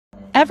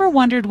Ever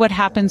wondered what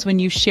happens when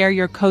you share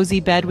your cozy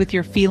bed with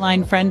your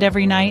feline friend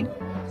every night?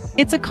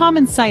 It's a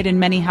common sight in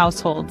many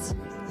households.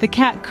 The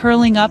cat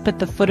curling up at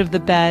the foot of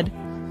the bed,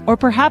 or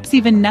perhaps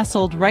even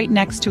nestled right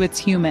next to its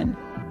human.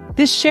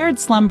 This shared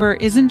slumber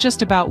isn't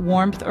just about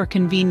warmth or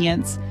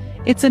convenience.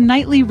 It's a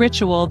nightly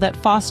ritual that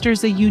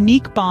fosters a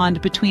unique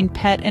bond between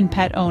pet and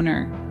pet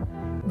owner.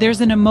 There's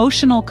an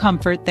emotional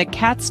comfort that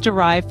cats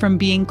derive from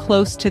being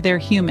close to their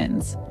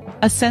humans.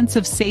 A sense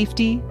of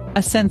safety,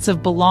 a sense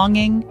of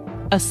belonging,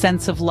 a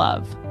sense of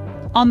love.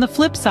 On the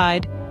flip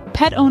side,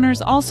 pet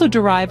owners also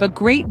derive a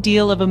great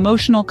deal of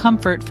emotional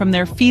comfort from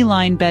their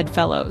feline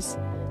bedfellows.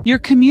 You're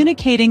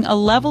communicating a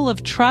level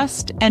of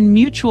trust and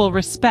mutual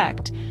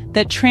respect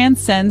that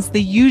transcends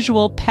the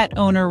usual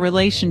pet-owner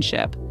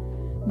relationship.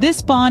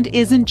 This bond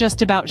isn't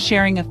just about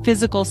sharing a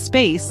physical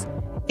space,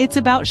 it's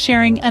about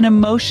sharing an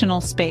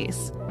emotional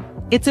space.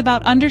 It's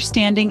about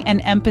understanding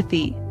and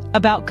empathy,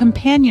 about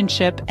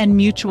companionship and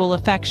mutual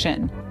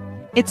affection.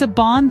 It's a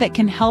bond that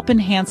can help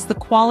enhance the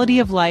quality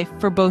of life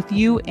for both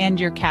you and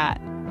your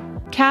cat.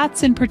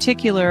 Cats in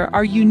particular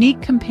are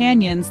unique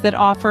companions that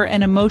offer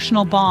an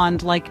emotional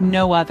bond like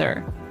no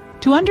other.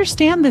 To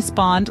understand this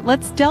bond,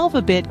 let's delve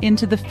a bit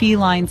into the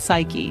feline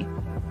psyche.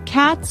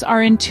 Cats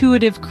are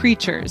intuitive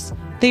creatures.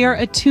 They are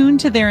attuned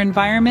to their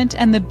environment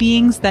and the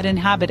beings that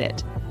inhabit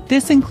it.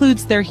 This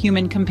includes their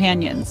human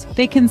companions.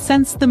 They can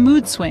sense the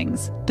mood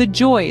swings, the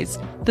joys,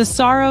 the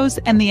sorrows,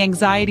 and the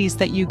anxieties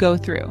that you go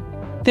through.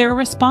 Their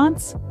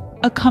response?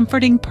 A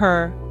comforting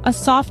purr, a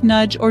soft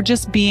nudge, or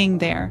just being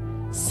there,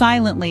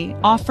 silently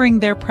offering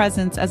their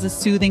presence as a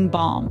soothing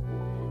balm.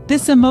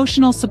 This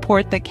emotional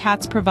support that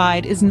cats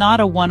provide is not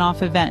a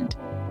one-off event.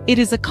 It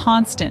is a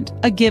constant,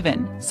 a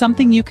given,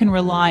 something you can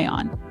rely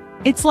on.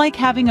 It's like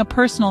having a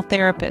personal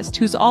therapist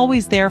who's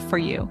always there for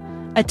you,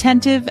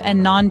 attentive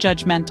and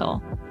non-judgmental.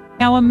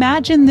 Now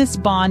imagine this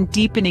bond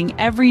deepening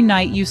every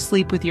night you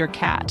sleep with your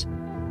cat.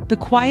 The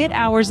quiet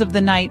hours of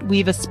the night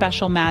weave a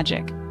special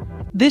magic.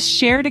 This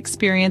shared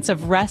experience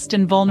of rest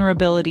and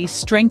vulnerability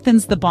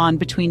strengthens the bond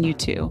between you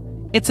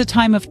two. It's a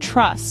time of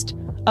trust,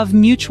 of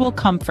mutual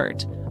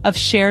comfort, of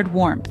shared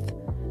warmth.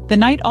 The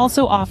night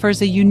also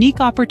offers a unique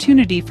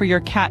opportunity for your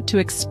cat to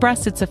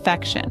express its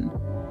affection.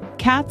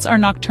 Cats are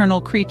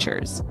nocturnal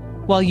creatures.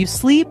 While you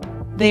sleep,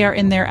 they are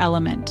in their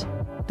element.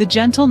 The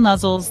gentle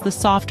nuzzles, the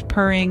soft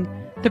purring,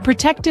 the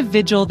protective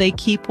vigil they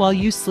keep while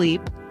you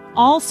sleep,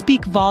 all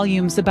speak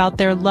volumes about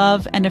their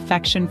love and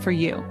affection for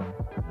you.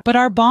 But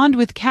our bond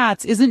with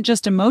cats isn't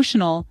just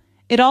emotional,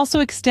 it also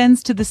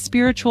extends to the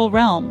spiritual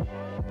realm.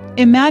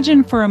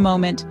 Imagine for a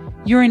moment,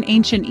 you're in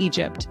ancient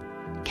Egypt.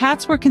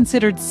 Cats were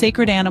considered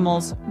sacred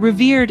animals,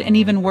 revered and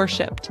even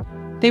worshipped.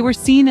 They were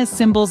seen as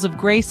symbols of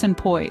grace and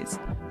poise,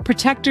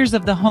 protectors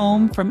of the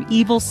home from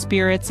evil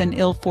spirits and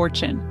ill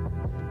fortune.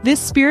 This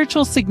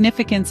spiritual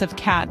significance of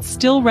cats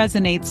still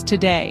resonates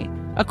today,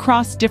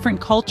 across different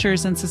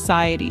cultures and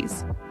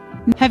societies.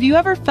 Have you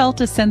ever felt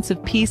a sense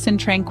of peace and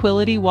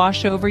tranquility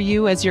wash over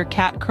you as your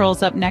cat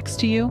curls up next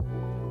to you?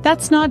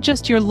 That's not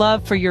just your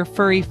love for your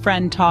furry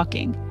friend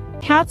talking.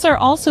 Cats are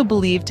also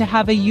believed to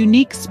have a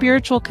unique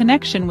spiritual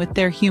connection with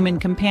their human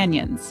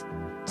companions.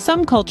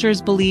 Some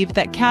cultures believe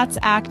that cats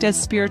act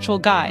as spiritual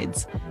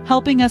guides,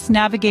 helping us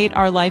navigate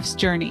our life's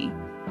journey.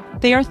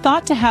 They are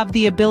thought to have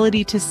the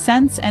ability to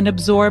sense and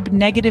absorb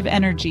negative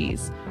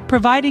energies,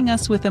 providing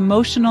us with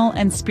emotional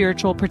and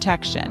spiritual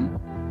protection.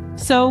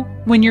 So,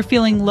 when you're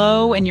feeling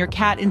low and your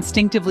cat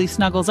instinctively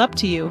snuggles up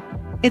to you,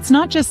 it's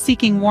not just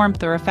seeking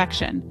warmth or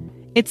affection.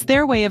 It's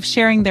their way of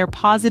sharing their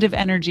positive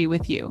energy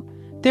with you,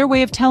 their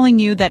way of telling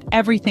you that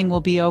everything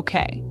will be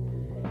okay.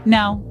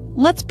 Now,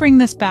 let's bring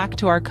this back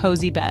to our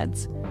cozy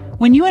beds.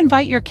 When you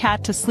invite your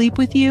cat to sleep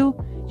with you,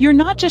 you're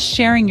not just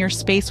sharing your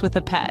space with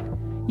a pet.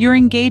 You're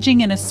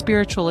engaging in a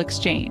spiritual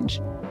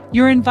exchange.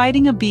 You're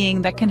inviting a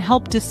being that can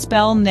help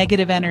dispel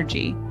negative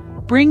energy,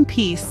 bring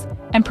peace,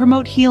 and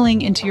promote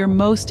healing into your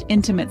most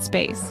intimate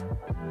space.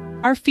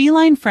 Our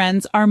feline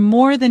friends are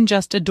more than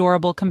just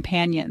adorable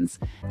companions.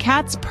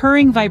 Cats'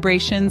 purring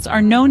vibrations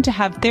are known to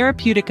have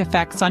therapeutic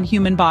effects on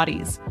human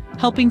bodies,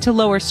 helping to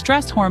lower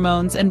stress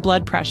hormones and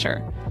blood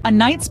pressure. A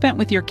night spent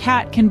with your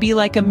cat can be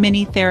like a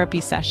mini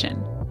therapy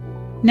session.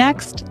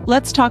 Next,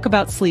 let's talk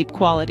about sleep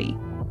quality.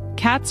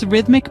 Cats'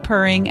 rhythmic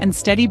purring and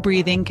steady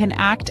breathing can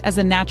act as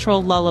a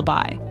natural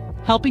lullaby,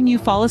 helping you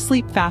fall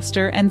asleep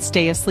faster and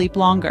stay asleep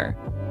longer.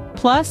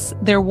 Plus,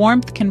 their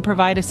warmth can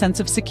provide a sense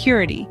of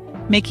security,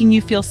 making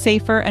you feel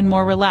safer and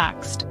more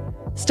relaxed.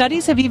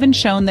 Studies have even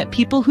shown that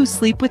people who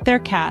sleep with their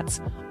cats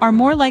are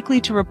more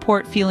likely to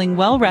report feeling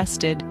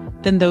well-rested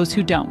than those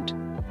who don't.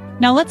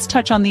 Now let's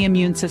touch on the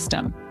immune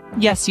system.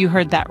 Yes, you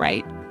heard that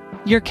right.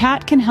 Your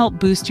cat can help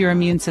boost your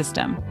immune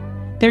system.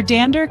 Their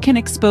dander can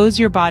expose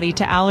your body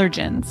to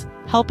allergens,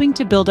 helping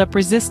to build up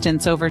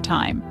resistance over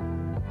time.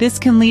 This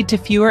can lead to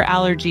fewer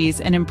allergies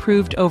and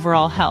improved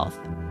overall health.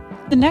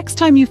 The next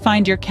time you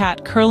find your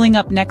cat curling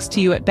up next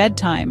to you at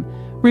bedtime,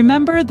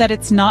 remember that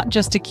it's not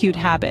just a cute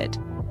habit.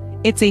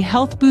 It's a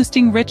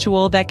health-boosting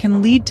ritual that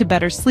can lead to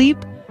better sleep,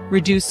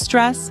 reduce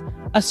stress,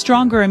 a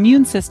stronger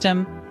immune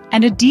system,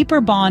 and a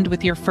deeper bond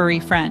with your furry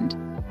friend.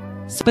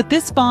 But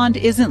this bond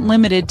isn't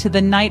limited to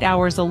the night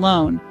hours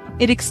alone.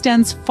 It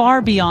extends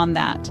far beyond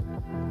that.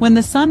 When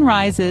the sun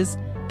rises,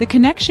 the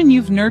connection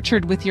you've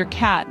nurtured with your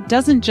cat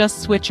doesn't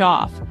just switch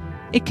off.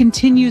 It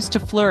continues to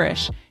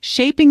flourish,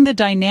 shaping the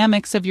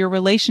dynamics of your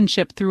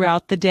relationship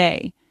throughout the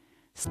day.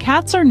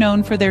 Cats are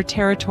known for their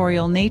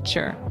territorial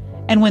nature,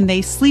 and when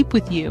they sleep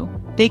with you,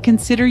 they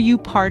consider you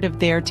part of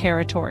their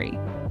territory.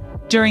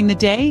 During the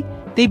day,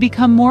 they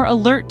become more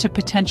alert to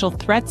potential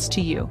threats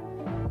to you.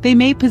 They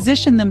may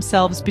position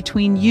themselves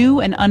between you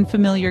and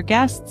unfamiliar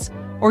guests,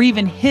 or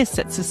even hiss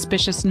at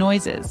suspicious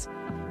noises.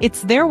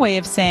 It's their way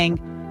of saying,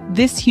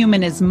 "This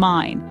human is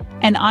mine,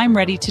 and I'm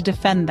ready to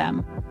defend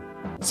them."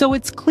 So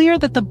it's clear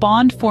that the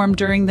bond formed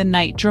during the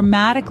night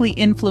dramatically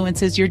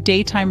influences your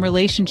daytime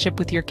relationship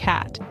with your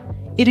cat.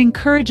 It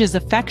encourages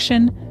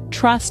affection,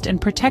 trust,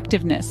 and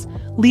protectiveness,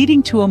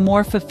 leading to a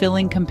more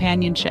fulfilling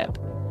companionship.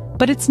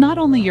 But it's not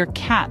only your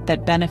cat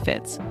that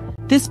benefits.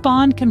 This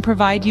bond can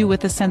provide you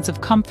with a sense of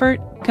comfort,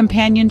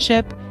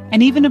 companionship,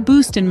 and even a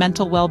boost in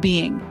mental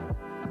well-being.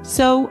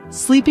 So,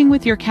 sleeping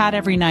with your cat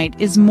every night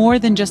is more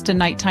than just a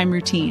nighttime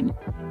routine.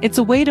 It's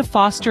a way to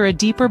foster a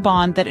deeper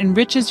bond that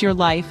enriches your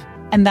life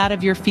and that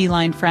of your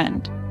feline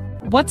friend.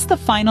 What's the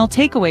final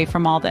takeaway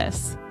from all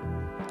this?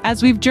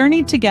 As we've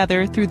journeyed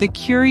together through the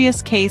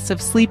curious case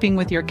of sleeping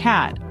with your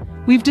cat,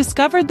 we've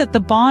discovered that the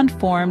bond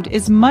formed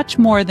is much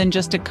more than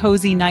just a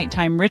cozy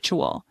nighttime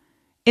ritual.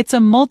 It's a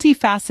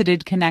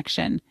multifaceted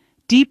connection,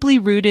 deeply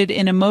rooted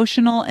in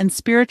emotional and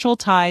spiritual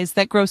ties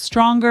that grow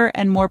stronger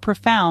and more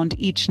profound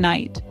each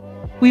night.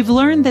 We've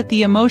learned that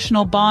the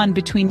emotional bond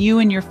between you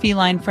and your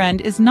feline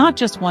friend is not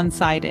just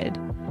one-sided.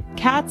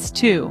 Cats,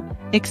 too,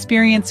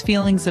 experience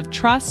feelings of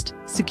trust,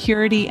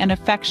 security, and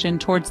affection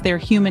towards their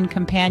human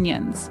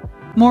companions.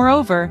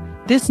 Moreover,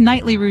 this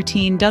nightly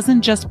routine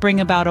doesn't just bring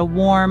about a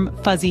warm,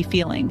 fuzzy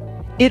feeling.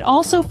 It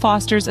also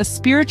fosters a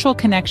spiritual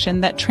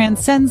connection that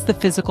transcends the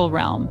physical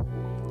realm.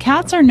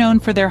 Cats are known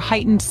for their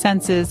heightened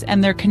senses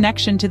and their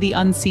connection to the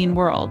unseen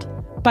world.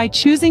 By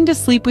choosing to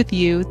sleep with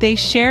you, they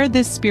share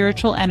this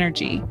spiritual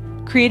energy,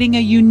 creating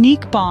a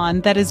unique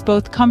bond that is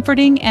both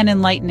comforting and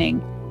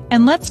enlightening.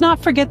 And let's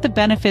not forget the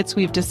benefits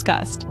we've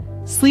discussed.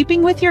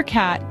 Sleeping with your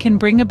cat can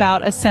bring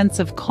about a sense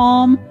of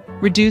calm,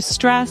 reduce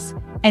stress,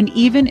 and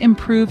even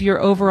improve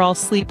your overall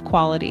sleep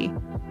quality.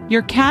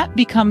 Your cat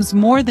becomes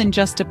more than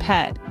just a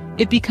pet.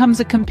 It becomes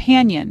a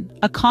companion,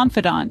 a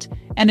confidant,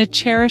 and a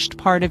cherished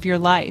part of your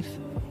life.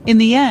 In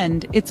the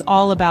end, it's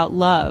all about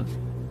love.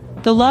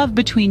 The love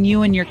between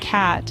you and your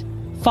cat,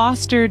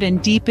 fostered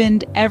and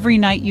deepened every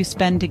night you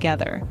spend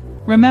together.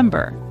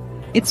 Remember,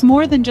 it's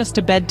more than just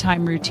a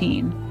bedtime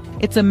routine.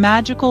 It's a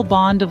magical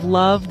bond of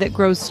love that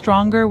grows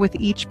stronger with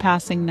each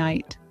passing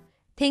night.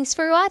 Thanks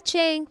for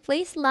watching.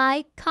 Please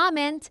like,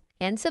 comment,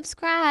 and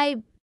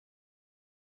subscribe.